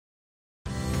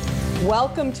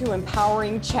Welcome to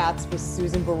Empowering Chats with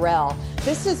Susan Burrell.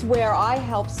 This is where I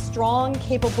help strong,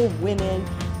 capable women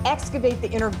excavate the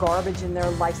inner garbage in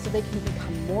their life so they can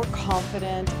become more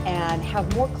confident and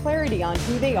have more clarity on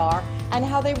who they are and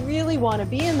how they really want to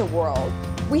be in the world.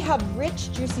 We have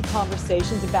rich, juicy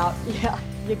conversations about, yeah,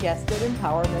 you guessed it,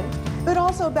 empowerment, but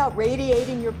also about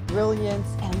radiating your brilliance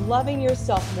and loving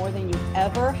yourself more than you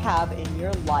ever have in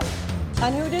your life.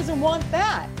 And who doesn't want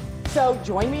that? So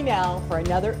join me now for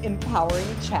another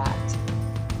empowering chat.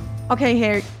 Okay,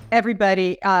 hey,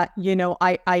 everybody.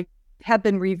 I have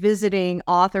been revisiting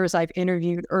authors I've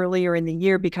interviewed earlier in the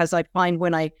year because I find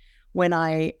when I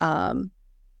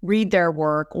read their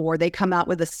work or they come out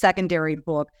with a secondary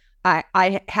book,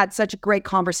 I had such a great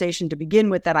conversation to begin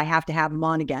with that I have to have them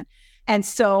on again. And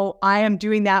so I am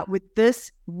doing that with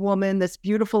this woman, this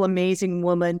beautiful, amazing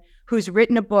woman who's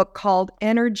written a book called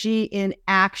Energy in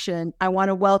Action. I want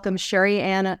to welcome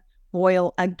Sherry-Anna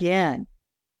Boyle again.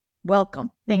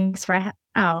 Welcome. Thank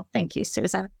you,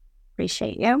 Susan.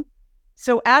 Appreciate you.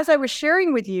 So as I was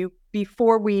sharing with you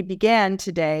before we began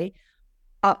today,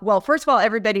 first of all,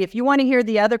 everybody, if you want to hear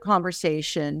the other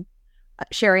conversation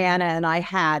Sherry-Anna and I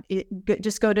had,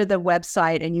 just go to the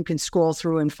website and you can scroll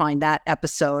through and find that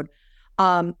episode.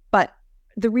 But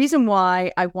the reason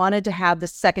why I wanted to have the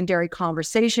secondary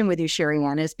conversation with you,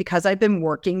 Sherry-Anna, is because I've been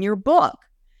working your book.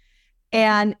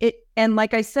 And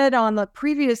like I said on the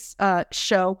previous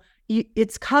show,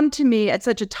 it's come to me at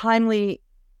such a timely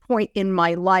point in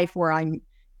my life where I'm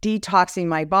detoxing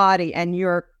my body, and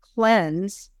your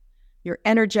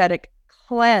energetic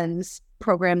cleanse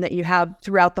program that you have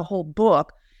throughout the whole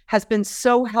book has been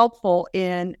so helpful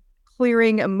in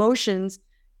clearing emotions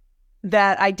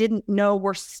that I didn't know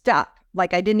were stuck.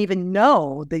 Like I didn't even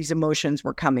know these emotions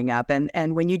were coming up.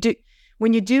 And when you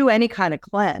do any kind of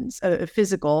cleanse,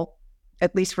 physical,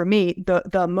 at least for me,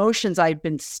 the emotions I've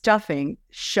been stuffing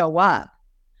show up.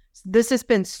 This has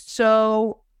been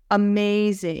so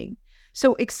amazing.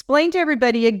 So explain to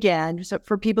everybody again, so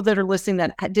for people that are listening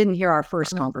that didn't hear our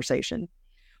first conversation,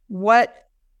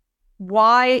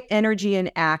 why energy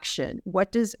in action? Why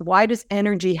does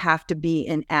energy have to be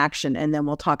in action? And then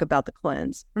we'll talk about the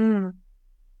cleanse.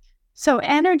 So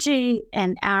energy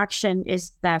and action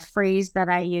is the phrase that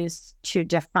I use to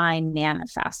define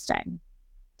manifesting.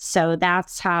 So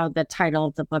that's how the title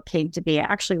of the book came to be. It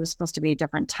actually was supposed to be a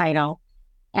different title.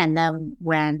 And then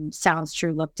when Sounds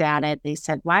True looked at it, they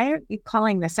said, why are you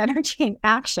calling this energy in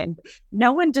action?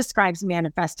 No one describes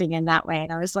manifesting in that way.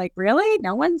 And I was like, really?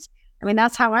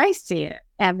 That's how I see it.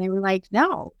 And they were like,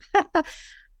 no.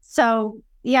 So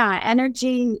yeah,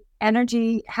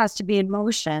 energy has to be in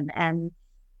motion. And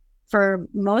for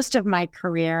most of my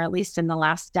career, at least in the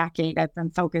last decade, I've been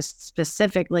focused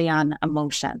specifically on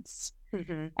emotions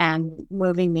and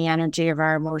moving the energy of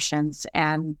our emotions.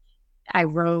 And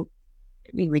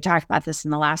we talked about this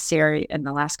in the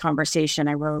last conversation.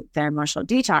 I wrote the Emotional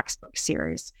Detox book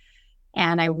series.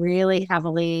 And I really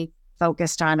heavily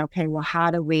focused on, okay, well,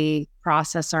 how do we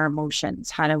process our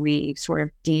emotions? How do we sort of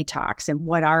detox? And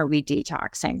what are we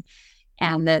detoxing?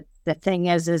 And the thing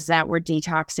is that we're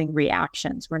detoxing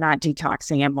reactions. We're not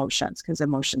detoxing emotions because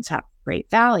emotions have great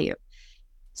value.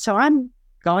 So I'm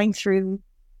going through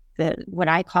what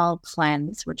I call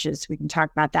cleanse, which is, we can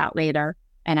talk about that later.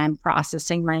 And I'm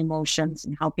processing my emotions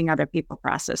and helping other people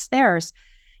process theirs.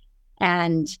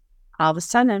 And all of a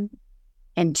sudden,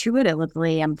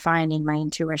 intuitively, I'm finding my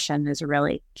intuition is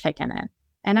really kicking in.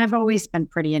 And I've always been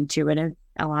pretty intuitive.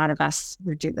 A lot of us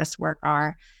who do this work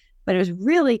are, but it was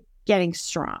really getting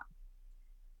strong.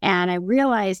 And I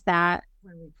realized that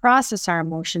when we process our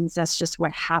emotions, that's just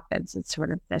what happens. It's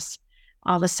sort of this,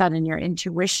 all of a sudden your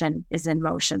intuition is in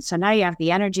motion. So now you have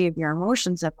the energy of your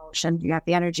emotions in motion. You have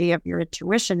the energy of your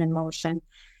intuition in motion.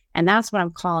 And that's what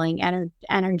I'm calling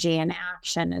energy in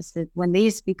action, is that when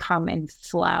these become in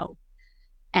flow.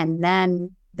 And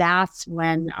then that's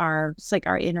when our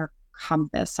inner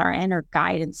compass, our inner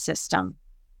guidance system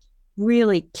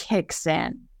really kicks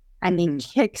in.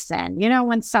 Kicks in.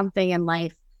 When something in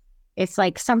life, it's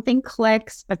like something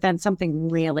clicks, but then something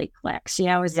really clicks.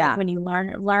 Like when you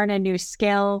learn a new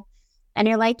skill and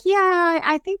you're like, yeah,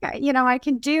 I think, I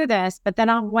can do this. But then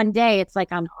on one day, it's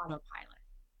like on autopilot.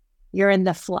 You're in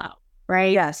the flow,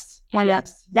 right? Yes. And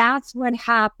that's what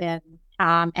happened.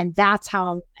 And that's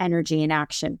how Energy in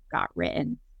Action got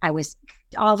written. I was,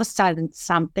 all of a sudden,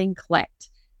 something clicked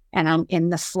and I'm in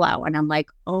the flow. And I'm like,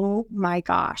 oh my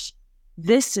gosh,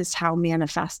 this is how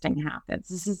manifesting happens.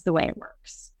 This is the way it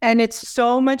works. And it's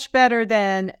so much better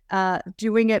than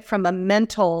doing it from a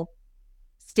mental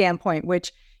standpoint,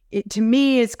 which to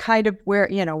me is kind of where,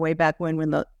 way back when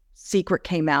The Secret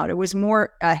came out, it was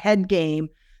more a head game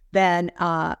than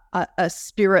a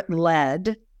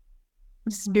spirit-led,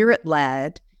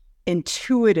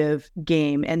 intuitive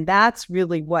game. And that's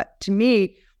really what, to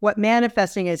me, what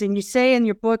manifesting is. And you say in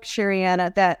your book,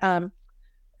 Sherianna,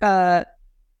 that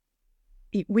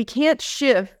we can't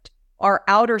shift our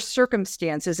outer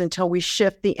circumstances until we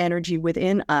shift the energy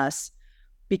within us,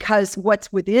 because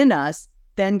what's within us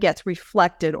then gets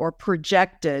reflected or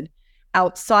projected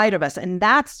outside of us. And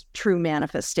that's true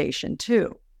manifestation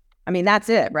too. I mean, that's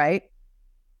it, right?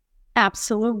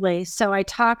 Absolutely. So I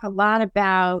talk a lot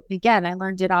about, again, I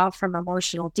learned it all from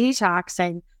emotional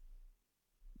detoxing,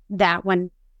 that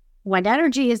when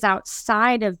energy is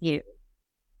outside of you,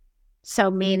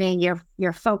 so meaning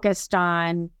you're focused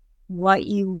on what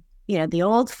the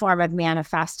old form of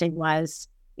manifesting was,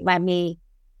 let me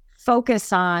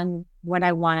focus on what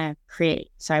I want to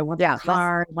create. So I want the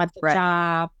car, I want the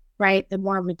job, right? The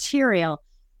more material.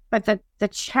 But the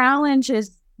challenge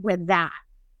is with that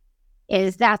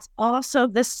is that's also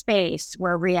the space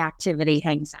where reactivity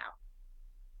hangs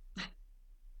out.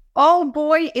 Oh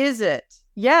boy, is it.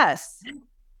 Yes.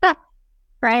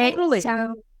 Right? Totally.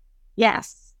 So,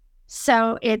 yes.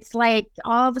 So it's like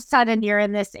all of a sudden you're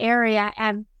in this area,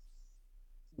 and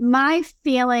my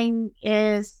feeling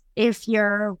is if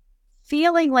you're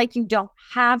feeling like you don't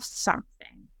have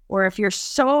something, or if you're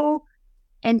so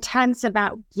intense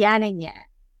about getting it,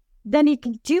 then you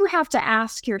do have to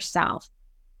ask yourself,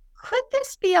 could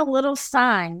this be a little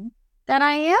sign that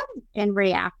I am in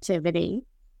reactivity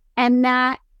and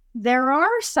that there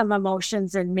are some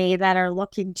emotions in me that are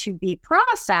looking to be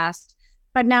processed,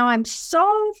 but now I'm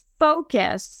so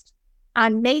focused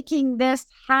on making this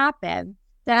happen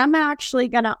that I'm actually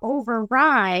going to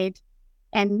override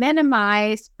and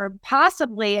minimize or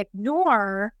possibly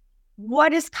ignore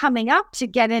what is coming up to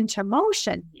get into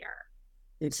motion here.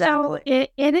 Exactly. So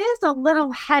it is a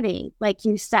little heady, like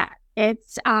you said.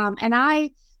 It's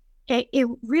it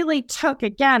really took,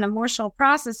 again, emotional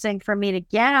processing for me to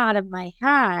get out of my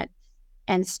head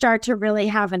and start to really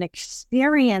have an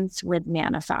experience with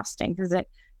manifesting, because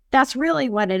that's really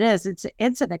what it is.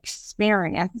 It's an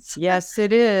experience. Yes,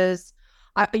 it is.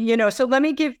 So let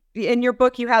me give, in your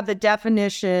book, you have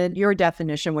your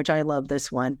definition, which I love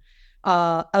this one,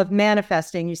 of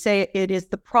manifesting. You say it is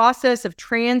the process of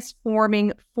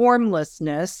transforming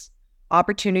formlessness,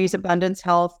 opportunities, abundance,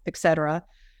 health, etc.,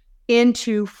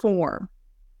 into form.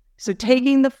 So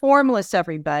taking the formless,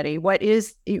 everybody, what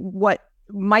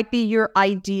might be your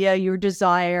idea, your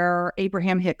desire.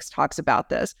 Abraham Hicks talks about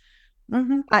this.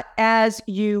 Mm-hmm. As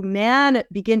you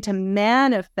begin to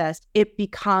manifest, it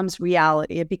becomes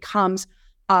reality. It becomes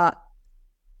downloaded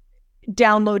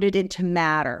into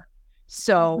matter.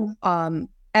 So, and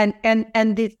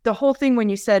the whole thing when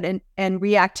you said and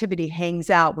reactivity hangs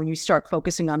out when you start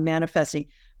focusing on manifesting.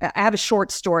 I have a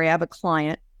short story. I have a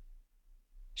client.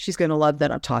 She's going to love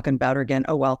that I'm talking about her again.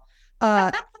 Oh well.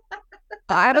 I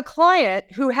have a client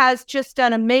who has just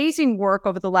done amazing work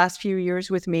over the last few years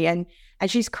with me, and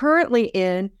she's currently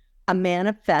in a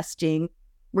manifesting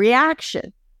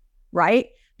reaction, right?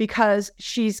 Because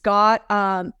she's got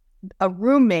a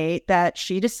roommate that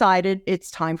she decided it's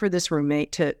time for this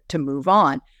roommate to move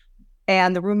on,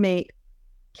 and the roommate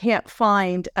can't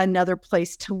find another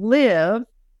place to live,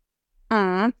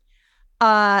 because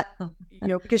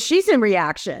she's in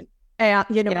reaction, and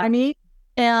what I mean.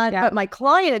 And but my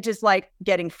client is like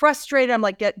getting frustrated. I'm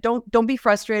like, don't be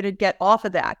frustrated. Get off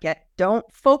of that. Don't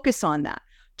focus on that.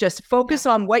 Just focus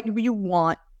on what you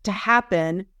want to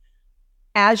happen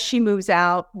as she moves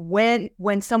out. When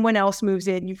someone else moves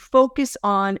in, you focus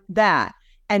on that.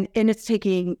 And it's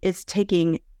taking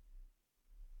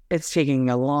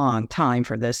a long time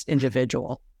for this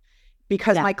individual,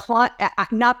 because my client,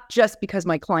 not just because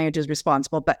my client is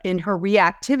responsible, but in her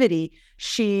reactivity,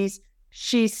 she's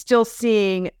still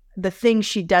seeing the things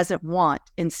she doesn't want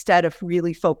instead of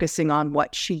really focusing on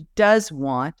what she does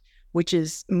want, which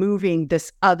is moving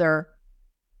this other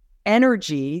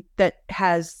energy that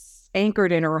has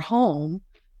anchored in her home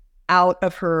out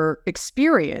of her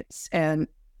experience. And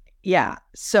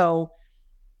so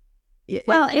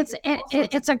it's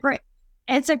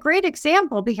a great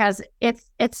example, because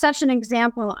it's such an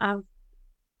example of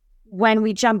when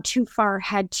we jump too far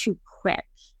ahead too quick.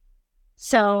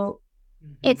 So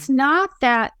it's not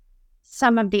that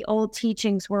some of the old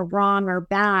teachings were wrong or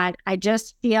bad. I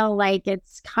just feel like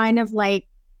it's kind of like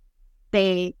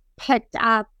they picked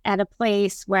up at a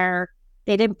place where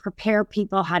they didn't prepare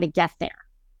people how to get there,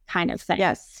 kind of thing.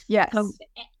 Yes. So,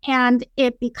 and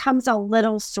it becomes a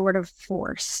little sort of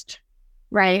forced,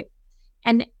 right?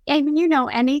 And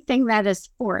anything that is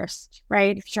forced,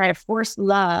 right? If you try to force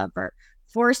love or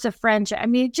force a friendship, I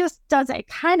mean, it just does, it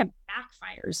kind of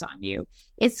backfires on you.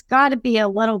 It's got to be a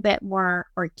little bit more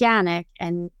organic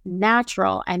and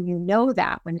natural. And you know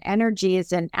that when energy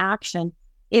is in action,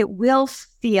 it will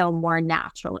feel more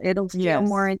natural. It'll feel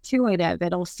more intuitive.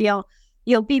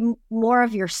 You'll be more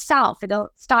of yourself. It'll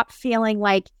stop feeling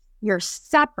like you're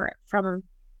separate from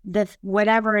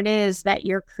whatever it is that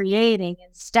you're creating.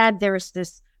 Instead, there's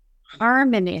this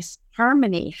harmony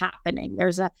happening.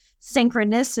 There's a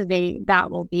synchronicity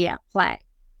that will be at play.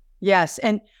 Yes.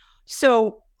 And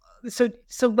so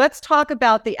let's talk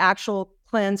about the actual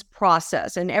cleanse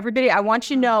process. And everybody, I want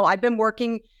you to know, I've been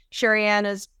working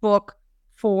Sheri-Anna's book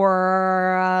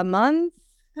for a month,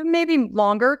 maybe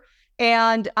longer.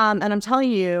 And I'm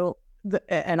telling you,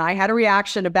 and I had a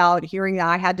reaction about hearing that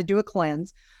I had to do a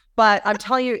cleanse, but I'm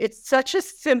telling you, it's such a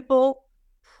simple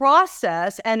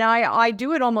process. And I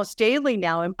do it almost daily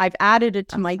now. And I've added it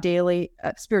to my daily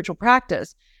spiritual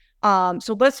practice.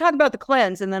 So let's talk about the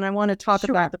cleanse. And then I want to talk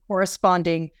about the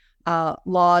corresponding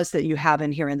laws that you have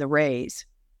in here in the rays.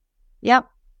 Yep.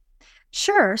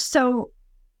 Sure. So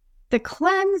the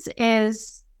cleanse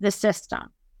is the system.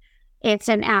 It's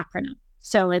an acronym.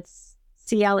 So it's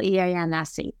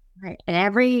CLEANSE, right? And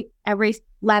every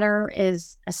letter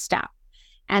is a step.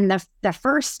 And the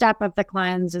first step of the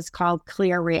cleanse is called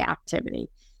clear reactivity.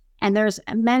 And there's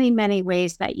many, many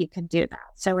ways that you can do that.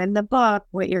 So in the book,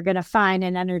 what you're going to find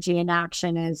in Energy in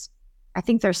Action is, I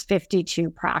think there's 52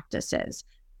 practices.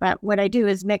 But what I do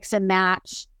is mix and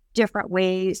match different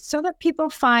ways so that people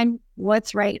find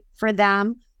what's right for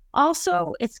them.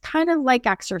 Also, it's kind of like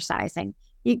exercising.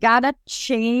 You got to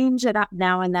change it up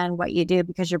now and then what you do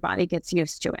because your body gets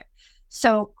used to it.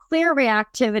 So clear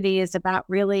reactivity is about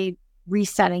really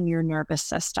resetting your nervous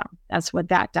system. That's what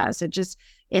that does.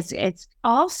 It's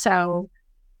also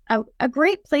a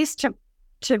great place to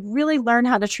really learn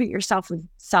how to treat yourself with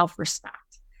self-respect.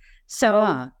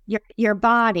 So your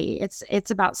body,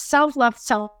 it's about self-love,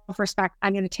 self-respect.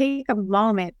 I'm going to take a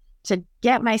moment to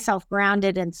get myself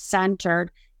grounded and centered.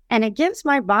 And it gives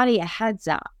my body a heads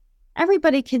up.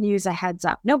 Everybody can use a heads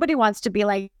up. Nobody wants to be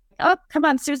like, oh, come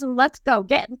on, Susan, let's go.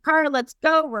 Get in the car, let's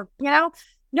go.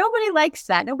 Nobody likes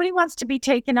that. Nobody wants to be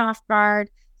taken off guard,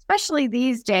 especially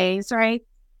these days, right?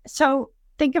 So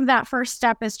think of that first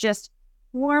step as just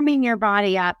warming your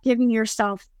body up, giving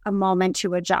yourself a moment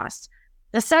to adjust.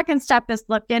 The second step is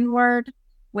look inward,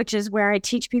 which is where I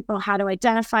teach people how to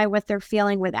identify what they're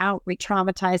feeling without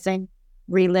re-traumatizing,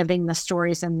 reliving the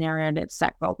stories and narratives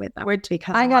that go with them.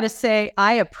 Because I got to say,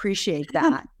 I appreciate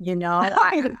that.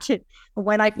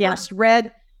 When I first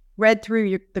read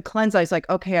through the cleanse, I was like,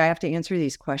 okay, I have to answer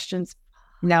these questions.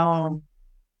 No,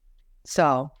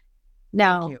 that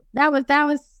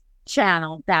was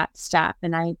channeled, that step.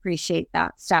 And I appreciate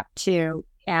that step too.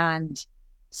 And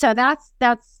so that's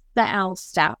the L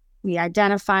step. We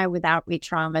identify without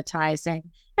re-traumatizing.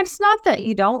 And it's not that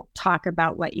you don't talk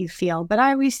about what you feel, but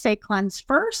I always say cleanse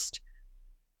first,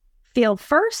 feel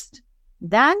first,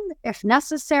 then if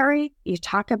necessary, you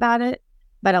talk about it.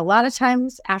 But a lot of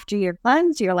times after your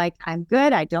cleanse, you're like, I'm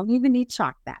good. I don't even need to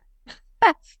talk that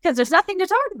because there's nothing to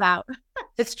talk about.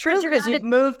 It's true because you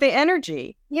move the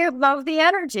energy. You move the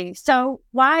energy. So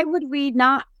why would we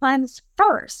not cleanse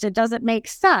first? It doesn't make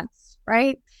sense,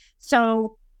 right?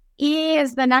 So E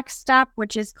is the next step,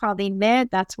 which is called emit.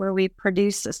 That's where we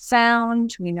produce a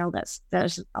sound. We know that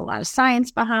there's a lot of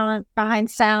science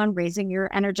behind sound, raising your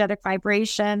energetic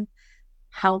vibration,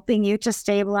 helping you to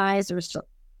stabilize. There's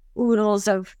oodles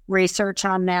of research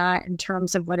on that in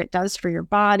terms of what it does for your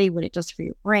body, what it does for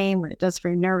your brain, what it does for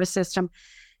your nervous system.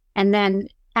 And then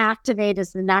activate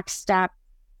is the next step.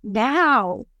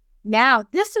 Now,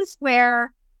 this is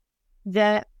where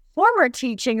the former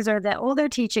teachings or the older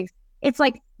teachings, it's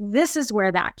like, this is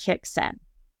where that kicks in,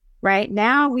 right?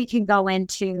 Now we can go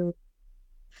into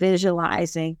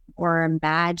visualizing or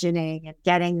imagining and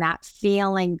getting that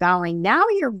feeling going. Now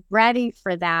you're ready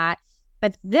for that.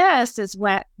 But this is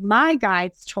what my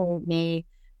guides told me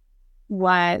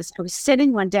was, I was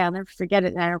sitting one day, I'll never forget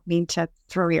it. And I don't mean to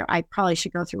throw I probably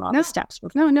should go through all the steps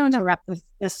before to wrap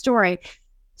the story.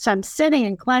 So I'm sitting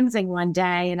and cleansing one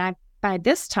day. And by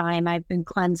this time, I've been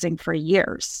cleansing for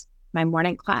years, my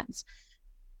morning cleanse.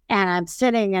 And I'm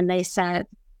sitting and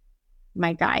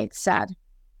my guide said,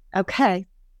 okay,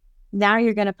 now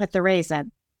you're going to put the rays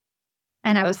in.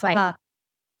 And I was like,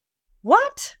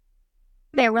 what?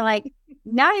 They were like,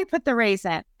 now you put the rays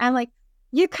in. I'm like,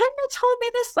 you couldn't have told me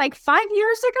this like 5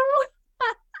 years ago?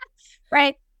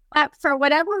 Right? For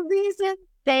whatever reason,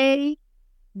 the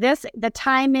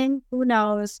timing, who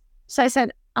knows? So I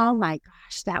said, oh my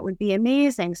gosh, that would be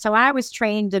amazing. So I was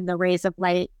trained in the rays of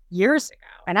light years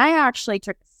ago. And I actually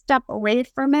took a step away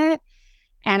from it.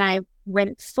 And I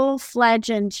went full-fledged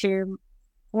into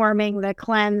forming the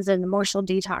cleanse and emotional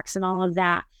detox and all of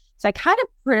that. So I kind of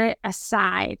put it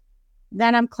aside.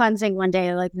 Then I'm cleansing one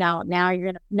day, like, no,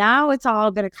 now it's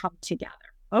all going to come together.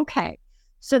 Okay.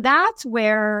 So that's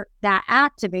where that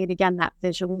activate, again, that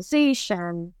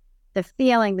visualization, the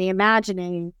feeling, the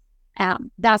imagining,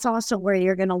 that's also where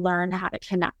you're going to learn how to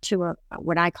connect to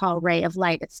what I call a ray of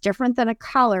light. It's different than a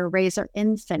color. Rays are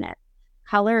infinite.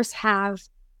 Colors have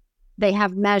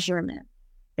measurement.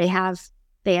 They have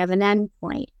an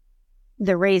endpoint.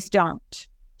 The rays don't.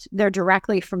 They're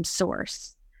directly from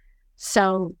source.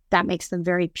 So that makes them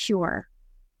very pure.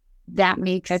 That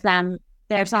makes them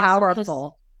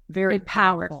powerful. Very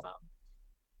powerful.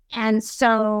 And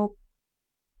so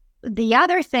the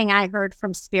other thing I heard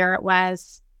from Spirit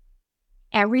was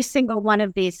every single one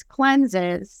of these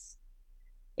cleanses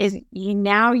is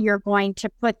you're going to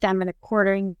put them in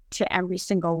according to every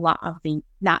single law of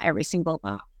not every single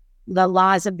law, the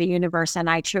laws of the universe. And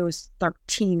I chose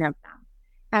 13 of them.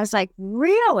 I was like,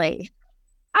 really?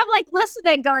 I'm like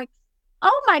listening, going,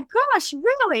 oh my gosh,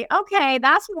 really? Okay,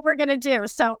 that's what we're going to do.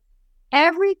 So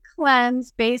every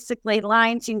cleanse basically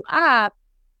lines you up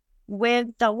with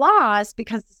the laws,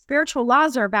 because the spiritual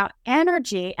laws are about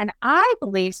energy. And I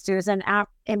believe, Susan,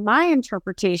 in my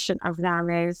interpretation of them,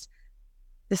 is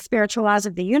the spiritual laws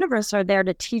of the universe are there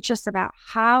to teach us about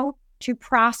how to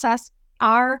process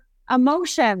our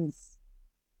emotions,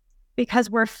 because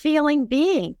we're feeling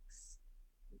beings.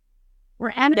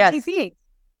 We're energy beings.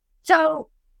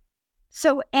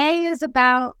 So A is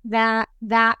about that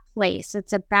place.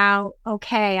 It's about,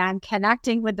 okay, I'm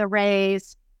connecting with the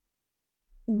rays,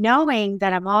 knowing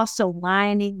that I'm also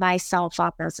lining myself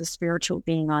up as a spiritual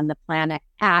being on the planet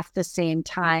at the same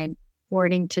time,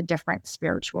 according to different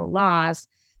spiritual laws.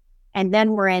 And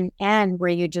then we're in N,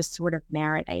 where you just sort of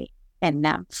marinate in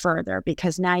them further,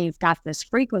 because now you've got this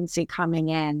frequency coming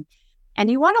in. And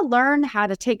you want to learn how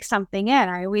to take something in.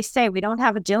 I always say we don't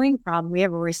have a doing problem, we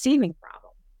have a receiving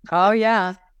problem. Oh,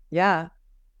 yeah. Yeah.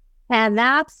 And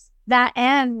that's that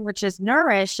N, which is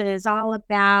nourish, is all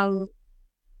about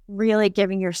really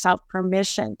giving yourself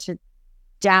permission to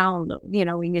download.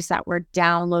 We use that word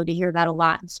download. You hear that a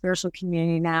lot in spiritual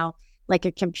community now, like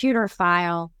a computer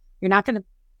file. You're not going to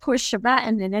push a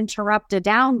button and interrupt a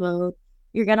download.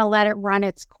 You're going to let it run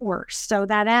its course. So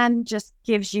that N just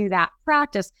gives you that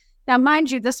practice. Now,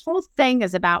 mind you, this whole thing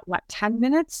is about, 10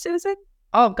 minutes, Susan?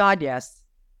 Oh, God, yes.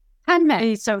 10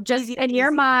 minutes. So just in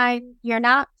your mind, you're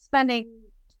not spending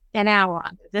an hour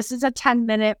on it. This is a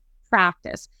 10-minute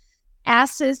practice.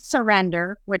 S is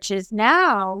surrender, which is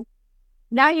now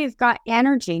you've got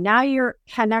energy. Now you're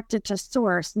connected to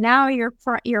source. Now your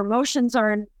emotions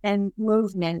are in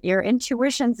movement. Your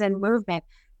intuition's in movement.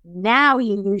 Now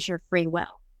you use your free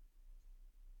will.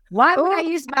 Why would I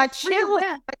use my free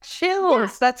will? Chills. Yeah.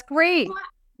 That's great.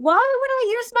 Why would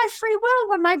I use my free will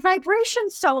when my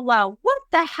vibration's so low? What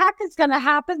the heck is going to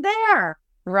happen there?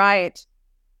 Right.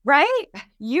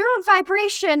 Your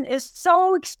vibration is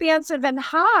so expansive and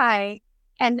high.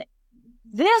 And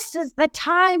this is the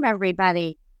time,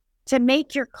 everybody, to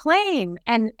make your claim.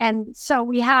 And so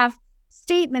we have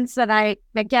statements that I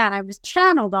was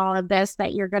channeled all of this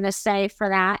that you're going to say for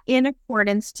that in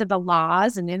accordance to the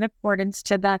laws and in accordance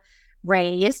to the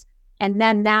rays. And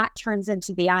then that turns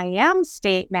into the I am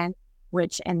statement,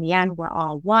 which in the end, we're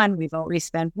all one. We've always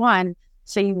been one.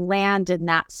 So you land in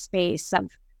that space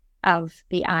of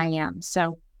the I am.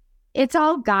 So it's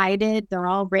all guided. They're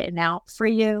all written out for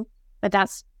you. But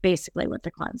that's basically what the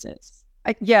cleanse is.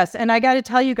 Yes. And I got to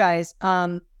tell you guys,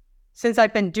 since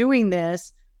I've been doing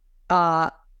this,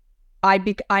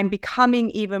 I'm becoming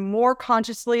even more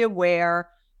consciously aware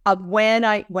of when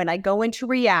I go into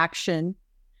reaction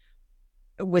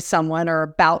with someone or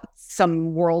about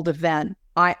some world event.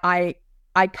 I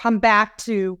come back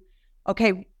to,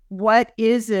 okay, what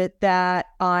is it that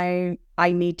I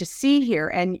need to see here?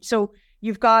 And so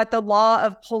you've got the law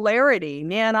of polarity.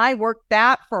 Man, I worked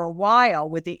that for a while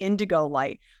with the indigo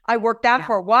light. I worked that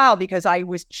for a while because I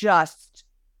was just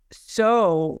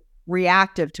so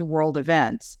reactive to world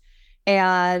events.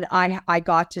 And I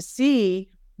got to see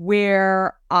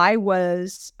where I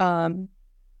was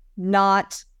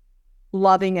not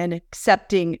loving and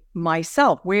accepting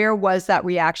myself. Where was that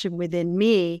reaction within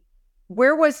me?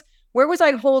 Where was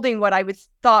I holding what I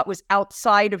thought was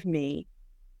outside of me,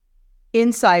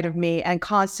 inside of me, and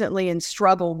constantly in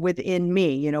struggle within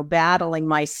me, battling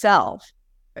myself?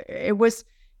 It was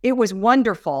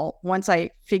wonderful once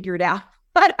I figured out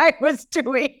what I was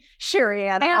doing,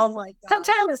 Sherry-Ann. Oh my God.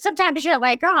 Sometimes you're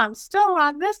like, oh, I'm still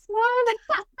on this one.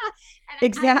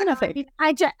 Exactly.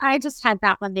 I just had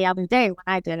that one the other day when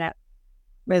I did it.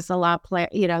 was a lot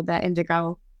the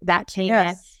indigo that came in.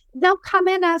 Yes. They'll come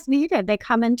in as needed. They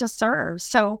come in to serve.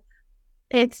 So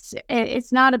it's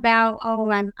not about,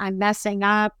 oh, I'm messing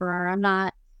up, or I'm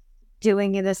not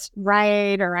doing this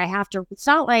right, or I have to. It's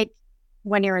not like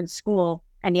when you're in school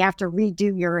and you have to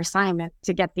redo your assignment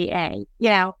to get the A.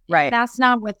 Right. That's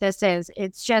not what this is.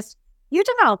 It's just you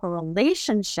develop a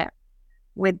relationship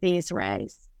with these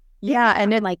rays. Yeah,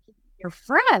 and like your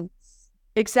friends.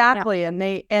 Exactly, and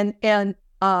they and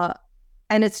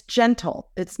it's gentle.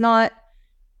 It's not.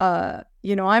 I'm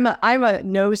a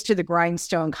nose to the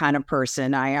grindstone kind of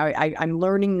person. I'm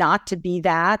learning not to be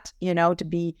that. To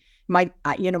be my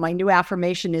new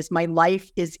affirmation is my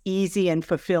life is easy and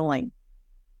fulfilling.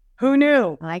 Who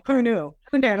knew? Who knew?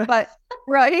 But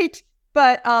right.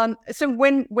 But so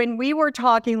when we were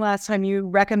talking last time, you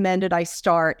recommended I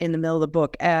start in the middle of the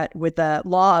book with the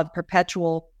law of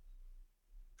perpetual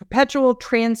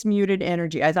transmuted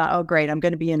energy. I thought, oh great, I'm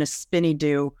going to be in a spinny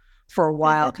do for a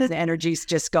while because the energy's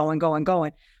just going.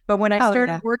 But when I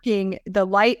started working, the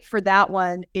light for that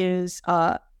one is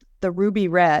the ruby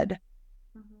red.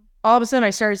 All of a sudden I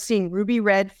started seeing ruby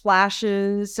red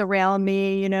flashes around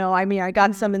me. I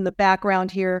got some in the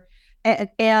background here,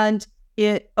 and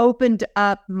it opened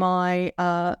up my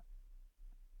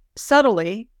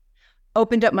subtly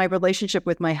opened up my relationship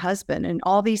with my husband, and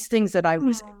all these things that I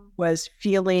was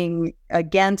feeling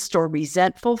against or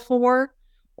resentful for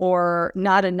or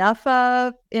not enough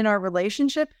of in our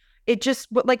relationship. It just,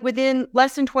 like within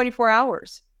less than 24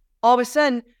 hours, all of a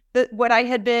sudden, what I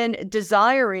had been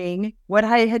desiring, what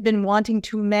I had been wanting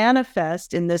to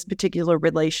manifest in this particular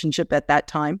relationship at that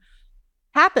time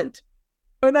happened.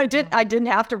 And I didn't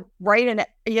have to write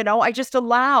I just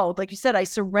allowed, like you said, I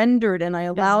surrendered, and I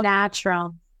allowed it's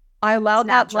natural. I allowed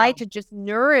that light to just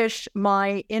nourish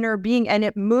my inner being, and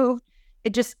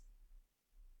it just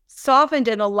softened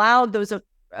and allowed those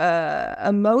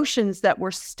emotions that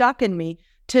were stuck in me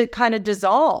to kind of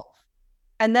dissolve.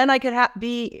 And then I could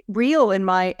be real and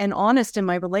honest in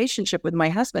my relationship with my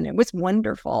husband. It was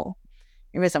wonderful.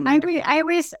 It was amazing. I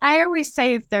always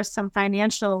say if there's some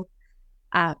financial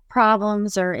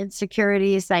problems or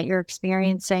insecurities that you're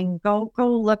experiencing, go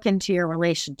look into your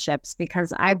relationships,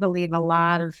 because I believe a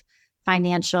lot of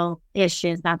financial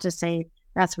issues, not to say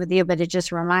that's with you, but it's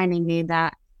just reminding me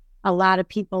that a lot of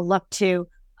people look to,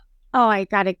 oh, I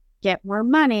got to get more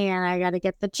money, and I got to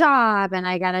get the job, and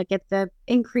I got to get the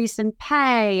increase in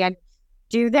pay, and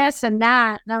do this and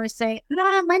that. And I would say,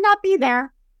 no, it might not be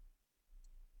there.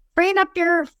 Bring up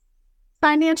your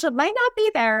financial, might not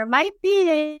be there. It might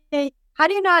be how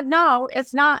do you not know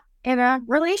it's not in a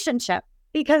relationship?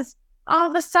 Because all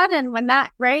of a sudden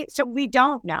so we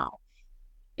don't know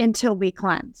until we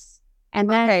cleanse. And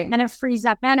then it frees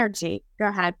up energy. Go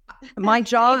ahead. My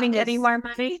jaw even getting more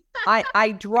money.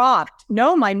 I dropped.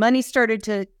 No, my money started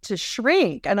to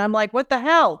shrink. And I'm like, what the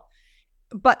hell?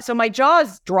 But so my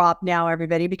jaw's dropped now,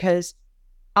 everybody, because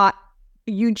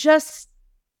you just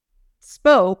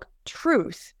spoke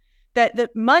truth. That the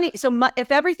money,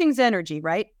 if everything's energy,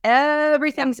 right?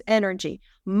 Everything's energy.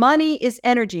 Money is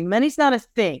energy. Money's not a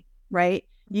thing, right?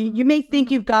 You may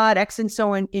think you've got X and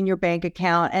so in your bank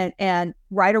account, and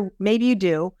right, or maybe you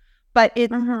do, but it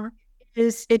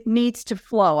needs to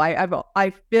flow.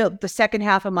 I've built the second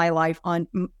half of my life on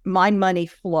my money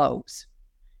flows.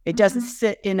 It doesn't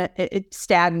sit it's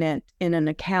stagnant in an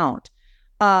account,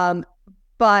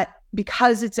 but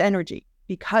because it's energy,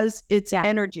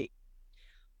 energy.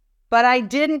 But I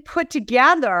didn't put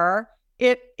together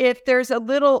if there's a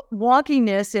little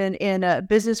wonkiness in a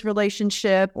business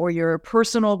relationship or your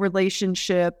personal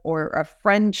relationship or a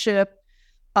friendship,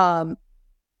 that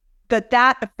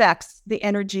affects the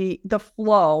energy, the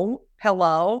flow.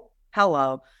 Hello,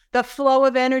 the flow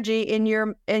of energy in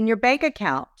your bank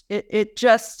account. It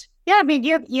just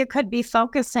you could be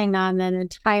focusing on an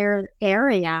entire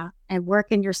area and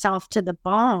working yourself to the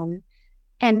bone.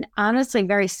 And honestly,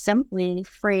 very simply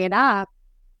free it up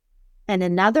in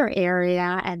another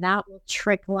area, and that will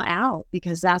trickle out,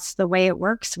 because that's the way it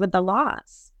works with the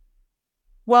laws.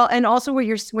 Well, and also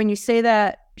when you say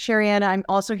that, Sherry-Ann, I'm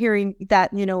also hearing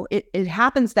that, it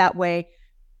happens that way.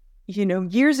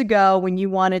 Years ago when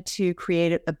you wanted to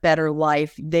create a better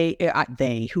life,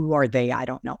 who are they? I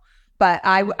don't know. But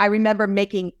I remember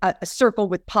making a circle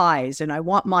with pies, and I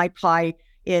want my pie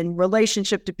in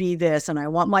relationship to be this, and I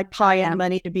want my pie and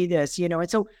money to be this, and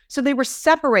so they were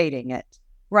separating it,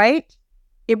 right?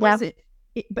 It wasn't,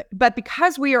 but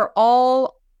because we are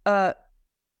all,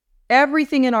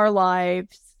 everything in our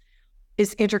lives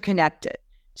is interconnected.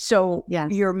 So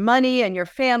your money and your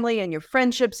family and your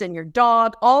friendships and your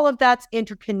dog, all of that's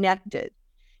interconnected.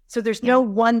 So there's no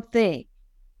one thing,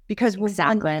 because we're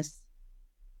Exactly.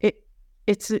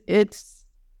 it's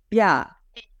yeah.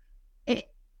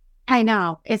 I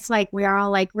know. It's like we're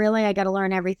all like, really, I got to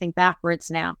learn everything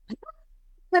backwards now.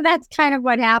 So that's kind of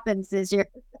what happens is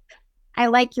I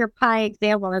like your pie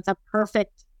example. It's a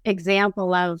perfect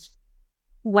example of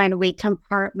when we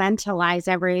compartmentalize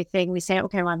everything. We say,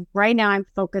 okay, well, right now I'm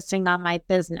focusing on my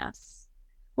business.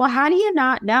 Well, how do you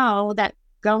not know that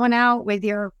going out with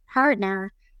your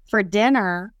partner for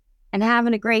dinner and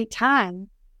having a great time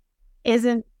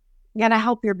isn't going to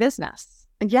help your business?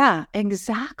 Yeah,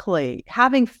 exactly.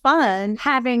 Having fun,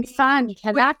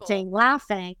 Connecting,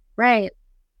 laughing, right?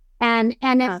 And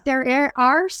if there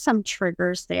are some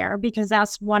triggers there, because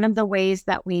that's one of the ways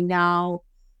that we know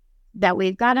that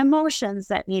we've got emotions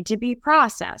that need to be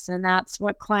processed, and that's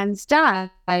what cleanse does.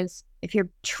 If you're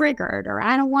triggered, or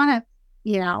I don't want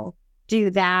to, do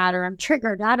that, or I'm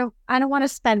triggered, I don't want to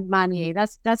spend money.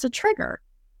 That's a trigger.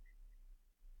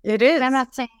 It is. And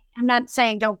I'm not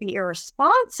saying don't be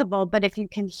irresponsible, but if you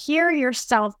can hear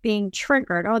yourself being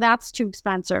triggered, oh, that's too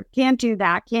expensive. Can't do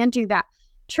that.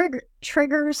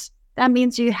 Triggers, that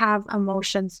means you have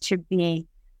emotions to be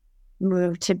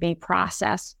moved, to be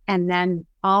processed. And then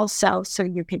also, so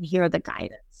you can hear the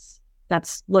guidance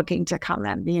that's looking to come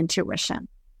in, the intuition.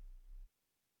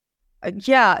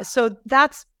 Yeah. So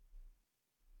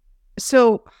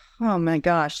oh my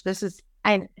gosh, this is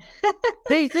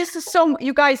so,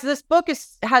 you guys, this book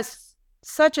has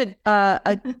such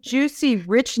a juicy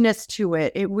richness to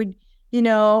it. It would, I'm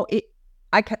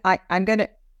going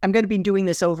to be doing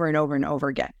this over and over and over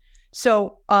again.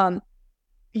 So,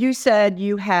 you said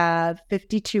you have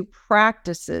 52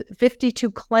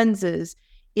 cleanses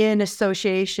in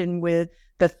association with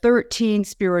the 13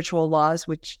 spiritual laws,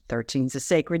 which 13 is a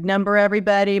sacred number,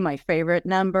 everybody, my favorite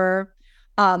number.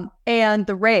 And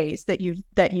the rays that you've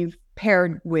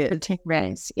paired with 13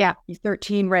 rays. Yeah.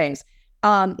 13 rays.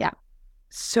 Yeah.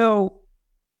 So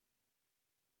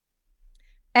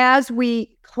as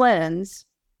we cleanse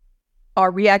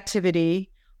our reactivity,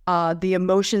 the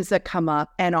emotions that come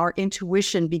up, and our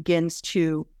intuition begins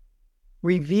to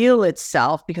reveal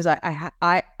itself, because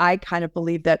I kind of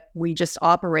believe that we just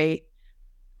operate,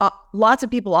 lots of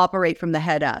people operate from the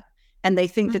head up, and they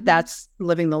think that that's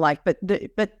living the life. But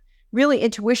really,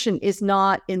 intuition is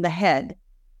not in the head.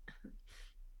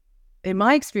 In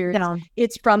my experience,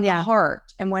 it's from the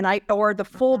heart. And or the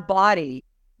full body,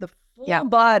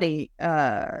 body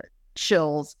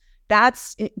chills,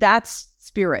 that's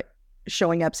spirit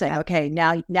showing up saying, okay,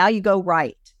 now you go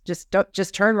right.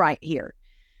 Just turn right here.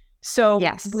 So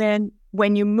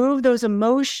when you move those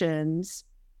emotions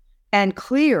and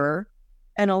clear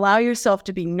and allow yourself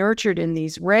to be nurtured in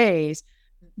these rays,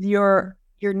 your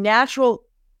natural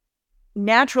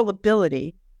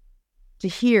ability to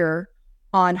hear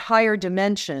on higher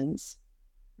dimensions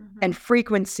and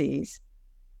frequencies,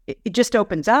 it just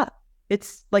opens up.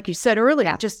 It's like you said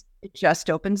earlier, it just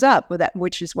opens up with that,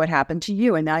 which is what happened to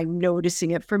you. And I'm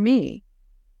noticing it for me.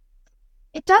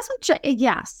 It doesn't,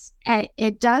 yes,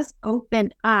 it does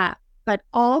open up, but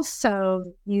also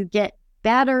you get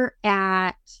better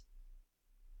at,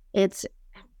 I'm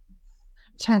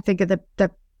trying to think of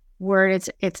the word,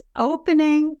 it's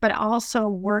opening, but also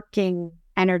working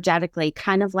energetically,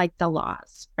 kind of like the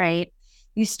laws, right?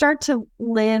 You start to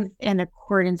live in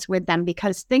accordance with them,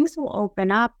 because things will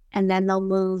open up and then they'll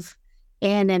move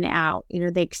in and out.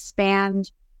 They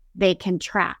expand, they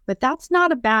contract, but that's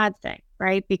not a bad thing,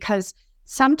 right? Because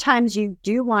sometimes you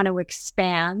do want to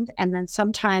expand, and then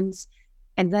sometimes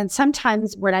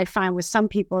what I find with some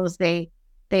people is they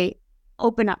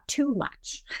open up too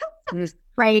much,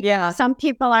 right? Yeah. Some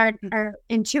people are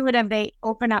intuitive. They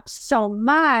open up so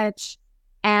much,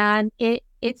 and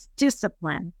it's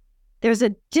discipline. There's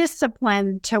a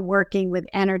discipline to working with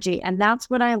energy. And that's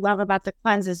what I love about the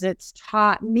cleanses. It's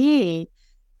taught me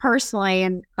personally,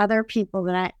 and other people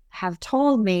that have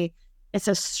told me, it's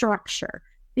a structure.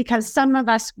 Because some of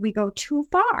us, we go too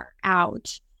far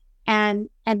out, and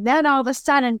then all of a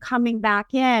sudden coming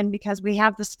back in, because we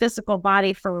have this physical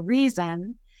body for a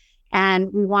reason,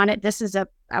 and we want it. This is a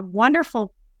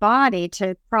wonderful body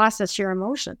to process your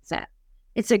emotions in.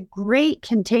 It's a great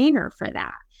container for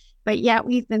that. But yet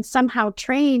we've been somehow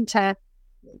trained to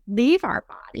leave our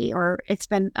body, or it's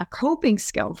been a coping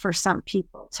skill for some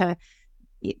people to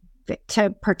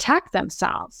protect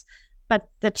themselves. But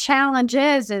the challenge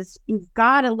is you've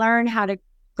got to learn how to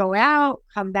go out,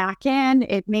 come back in.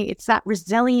 It's that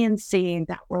resiliency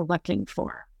that we're looking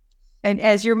for. And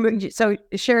as you're moving, so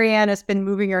Sherry Ann has been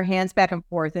moving her hands back and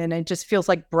forth, and it just feels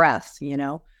like breath,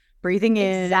 breathing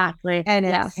in exactly and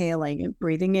exhaling, and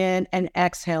breathing in and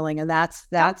exhaling, and that's.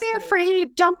 Don't be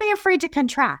afraid to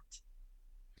contract.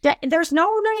 There's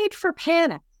no need for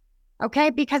panic, okay?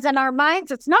 Because in our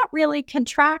minds, it's not really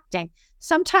contracting.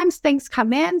 Sometimes things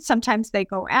come in, sometimes they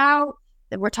go out.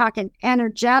 We're talking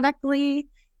energetically.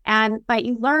 But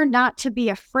you learn not to be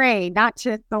afraid, not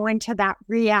to go into that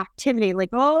reactivity, like,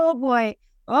 oh boy,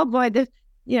 this,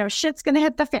 shit's going to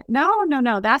hit the fan.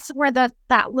 No. That's where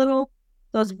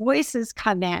those voices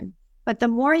come in. But the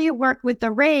more you work with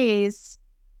the rays,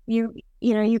 you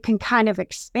can kind of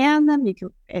expand them.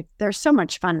 They're so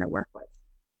much fun to work with.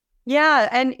 Yeah.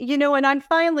 And, and I'm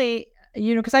finally,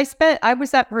 because I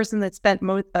was that person that spent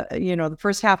the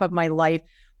first half of my life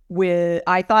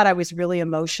I thought I was really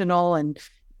emotional and,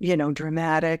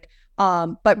 dramatic.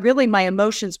 But really my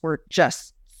emotions were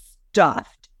just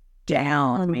stuffed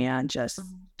down, man, just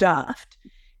stuffed.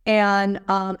 And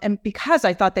because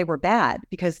I thought they were bad,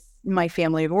 because my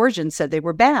family of origin said they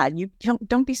were bad, you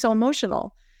don't be so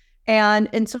emotional.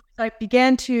 And so I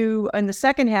began to, in the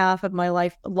second half of my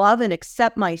life, love and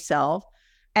accept myself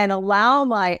and allow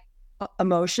my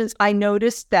emotions. I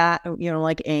noticed that,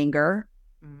 like anger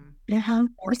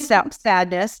or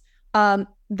sadness,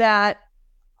 that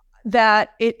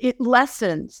it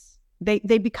lessens.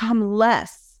 They become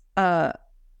less of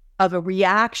a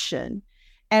reaction.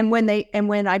 And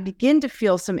when I begin to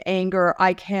feel some anger,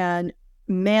 I can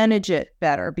manage it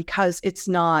better because it's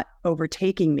not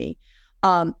overtaking me.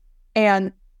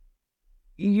 And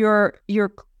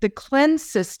the cleanse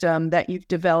system that you've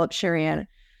developed, Sherry-Ann,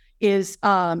 is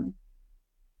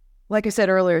like I said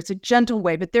earlier, it's a gentle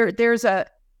way, but there's a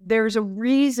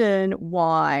reason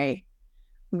why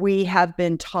we have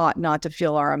been taught not to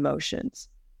feel our emotions.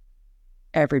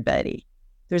 Everybody.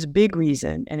 There's a big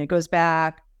reason, and it goes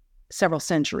back several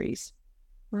centuries.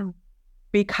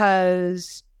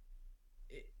 Because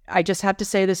I just have to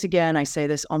say this again. I say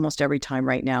this almost every time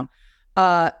right now.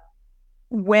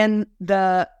 When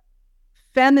the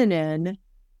feminine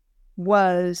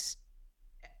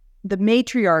the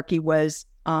matriarchy was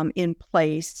in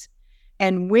place,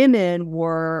 and women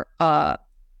were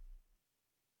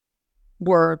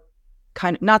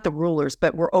kind of not the rulers,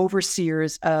 but were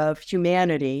overseers of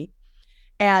humanity,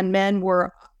 and men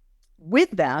were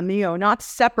with them, not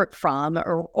separate from,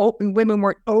 or women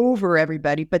weren't over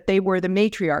everybody, but they were the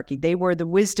matriarchy. They were the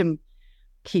wisdom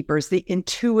keepers, the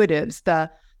intuitives, the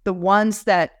ones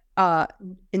that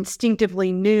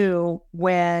instinctively knew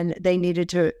when they needed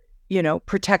to,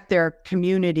 protect their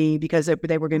community because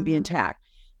they were going to be intact.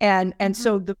 And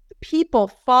so the people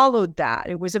followed that.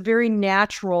 It was a very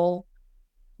natural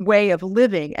way of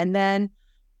living. And then,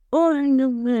 when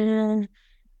the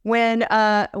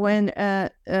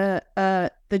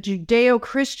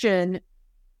Judeo-Christian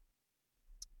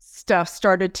stuff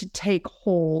started to take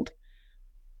hold,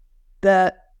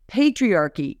 the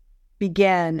patriarchy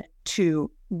began to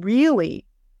really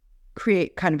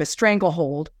create kind of a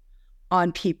stranglehold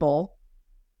on people,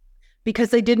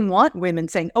 because they didn't want women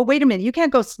saying, oh, wait a minute, you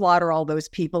can't go slaughter all those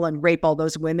people and rape all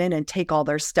those women and take all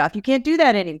their stuff. You can't do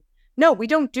that anymore. No, we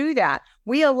don't do that.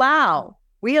 We allow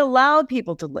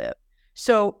people to live.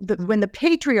 So when the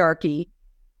patriarchy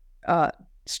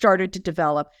started to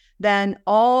develop, then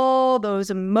all those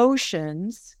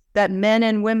emotions that men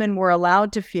and women were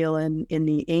allowed to feel in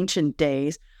the ancient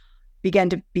days began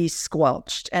to be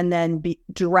squelched and then be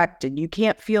directed. You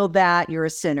can't feel that, you're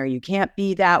a sinner. You can't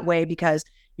be that way because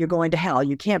you're going to hell.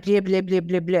 You can't blah, blah, blah,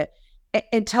 blah, blah.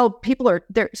 Until people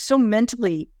they're so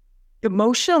mentally,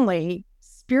 emotionally,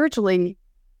 spiritually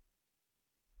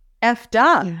effed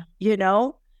up,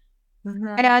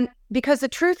 And because the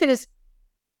truth is,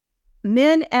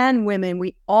 men and women,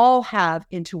 we all have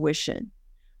intuition.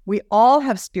 We all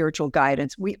have spiritual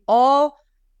guidance. We all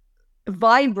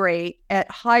vibrate at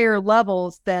higher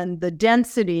levels than the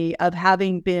density of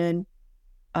having been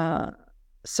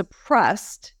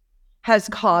suppressed has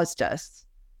caused us,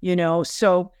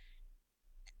 So,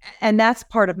 and that's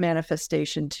part of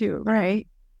manifestation too, right?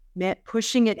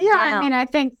 Pushing it down. I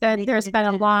think that there's been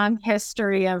a long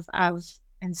history of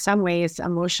in some ways,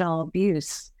 emotional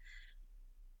abuse.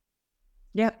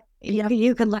 Yep.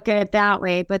 You could look at it that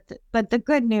way, but the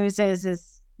good news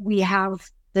is we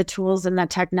have the tools and the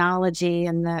technology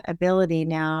and the ability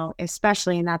now,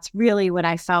 especially, and that's really what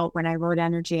I felt when I wrote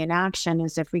Energy in Action,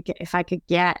 is if I could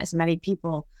get as many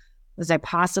people as I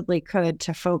possibly could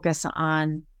to focus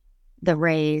on the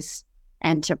rays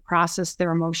and to process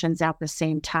their emotions at the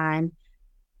same time.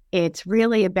 It's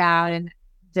really about, and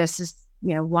this is,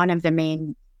 one of the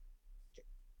main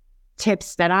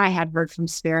tips that I had heard from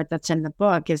Spirit that's in the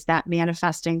book, is that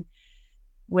manifesting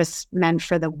was meant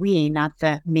for the we, not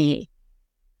the me.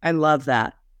 I love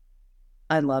that.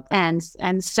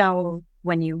 And so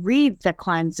when you read the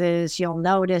cleanses, you'll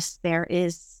notice there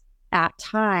is at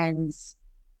times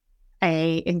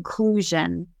a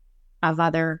inclusion of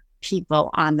other people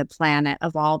on the planet,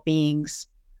 of all beings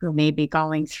who may be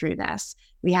going through this.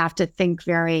 We have to think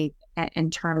very in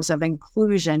terms of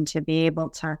inclusion to be able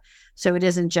to, so it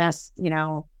isn't just,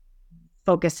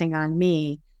 focusing on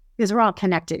me, because we're all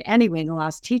connected anyway. The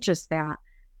laws teach us that.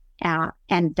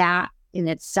 And that in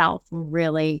itself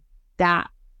really, that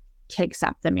takes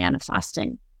up the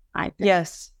manifesting, I think.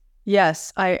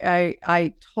 Yes.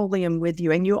 I totally am with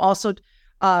you. And you also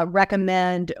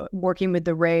recommend working with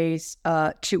the rays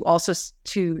to also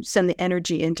to send the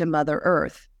energy into Mother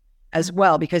Earth as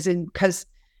well, because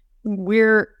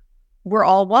we're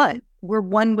all one. We're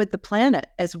one with the planet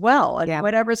as well. And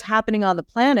whatever's happening on the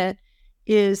planet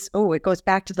is, it goes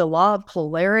back to the law of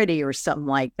polarity or something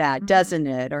like that, doesn't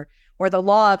it? Or the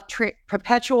law of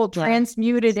perpetual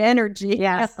transmuted energy.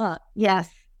 Yes.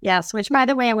 Which, by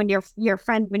the way, when your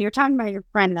friend, when you're talking about your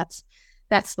friend, that's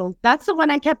the one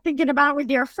I kept thinking about with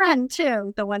your friend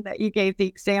too. The one that you gave the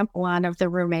example on of the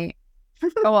roommate.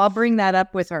 I'll bring that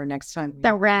up with her next time.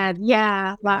 The red,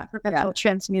 perpetual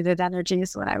transmuted energy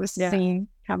is what I was seeing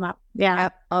come up. Yeah.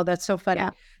 Oh, that's so funny.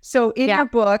 So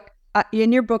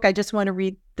in your book, I just want to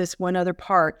read this one other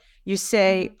part. You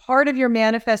say part of your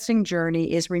manifesting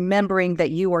journey is remembering that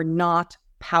you are not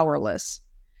powerless.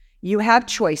 You have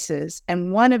choices,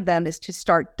 and one of them is to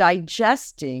start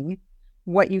digesting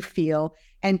what you feel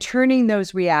and turning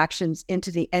those reactions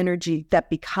into the energy that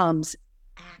becomes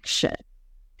action,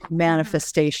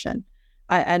 manifestation.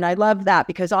 And I love that,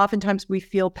 because oftentimes we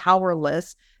feel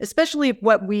powerless, especially if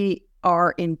what we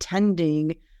are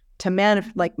intending to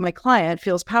manifest, like my client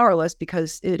feels powerless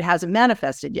because it hasn't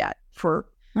manifested yet for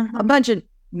a bunch of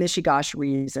mishigosh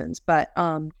reasons. But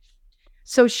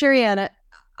so Sheri-Ann,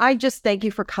 I just thank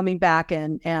you for coming back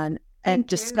and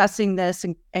discussing this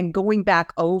and going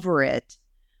back over it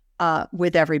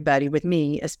with everybody, with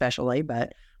me especially.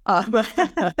 But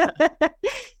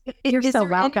you're so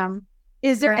welcome.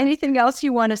 Is there anything else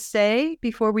you want to say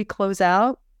before we close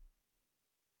out?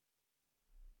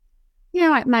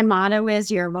 My motto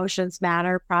is your emotions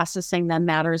matter, processing them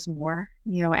matters more.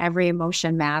 Every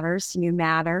emotion matters. You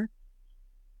matter.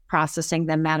 Processing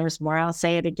them matters more. I'll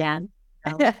say it again.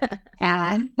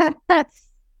 And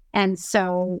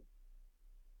so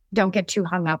don't get too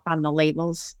hung up on the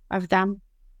labels of them,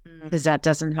 because that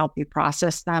doesn't help you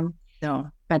process them. No.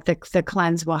 But the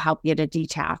cleanse will help you to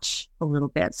detach a little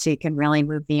bit so you can really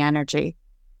move the energy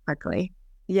quickly.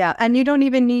 Yeah. And you don't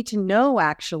even need to know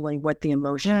actually what the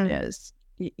emotion is.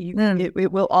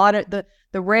 It will audit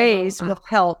the rays will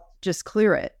help just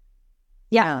clear it.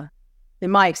 Yeah. In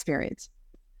my experience.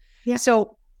 Yeah.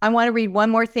 So I want to read one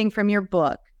more thing from your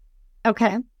book.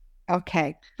 Okay.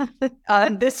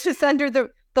 This is under the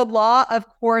law of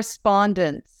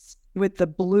correspondence with the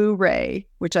blue ray,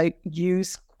 which I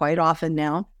use quite often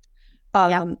now.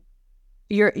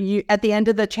 You at the end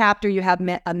of the chapter, you have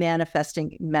a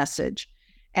manifesting message,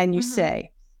 and you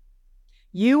say,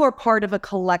 you are part of a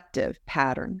collective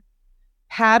pattern.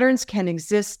 Patterns can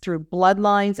exist through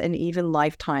bloodlines and even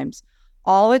lifetimes.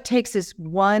 All it takes is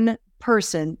one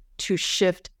person to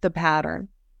shift the pattern.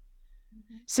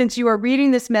 Since you are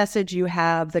reading this message, you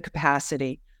have the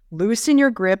capacity. Loosen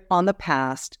your grip on the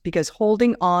past, because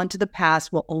holding on to the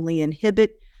past will only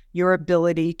inhibit your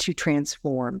ability to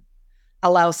transform.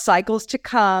 Allow cycles to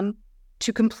come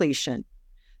to completion.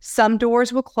 Some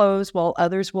doors will close while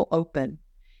others will open.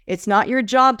 It's not your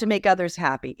job to make others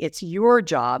happy. It's your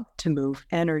job to move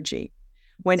energy.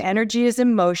 When energy is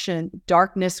in motion,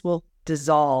 darkness will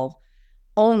dissolve,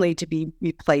 only to be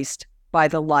replaced by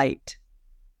the light.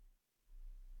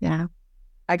 Yeah.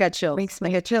 I got chills.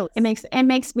 It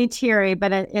makes me teary,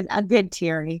 but a good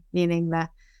teary, meaning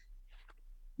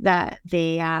the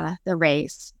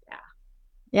race.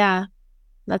 Yeah.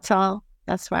 That's all.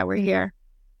 That's why we're here.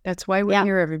 That's why we're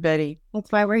here, everybody.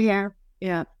 That's why we're here.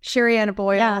 Yeah. Sheri-Ann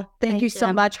Boyle, thank you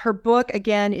so much. Her book,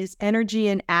 again, is Energy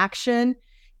in Action.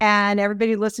 And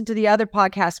everybody listen to the other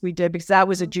podcast we did, because that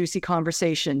was a juicy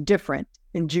conversation. Different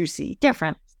and juicy.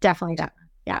 Different. Definitely different.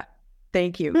 Yeah.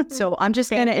 Thank you. So I'm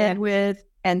just going to end with,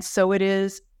 and so it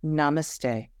is,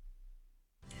 namaste.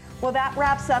 Well, that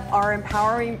wraps up our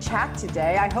empowering chat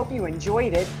today. I hope you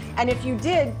enjoyed it. And if you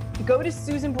did, go to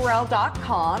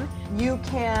SusanBurrell.com. You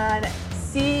can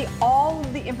see all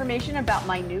of the information about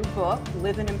my new book,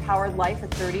 Live an Empowered Life, a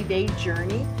 30-day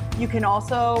journey. You can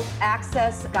also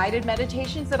access guided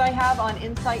meditations that I have on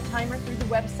Insight Timer through the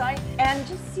website, and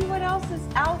just see what else is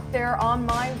out there on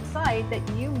my site that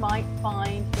you might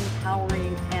find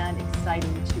empowering and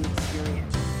exciting to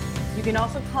experience. You can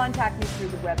also contact me through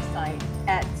the website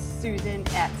at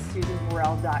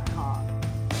susan@susanburrell.com.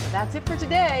 So that's it for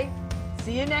today.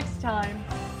 See you next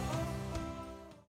time.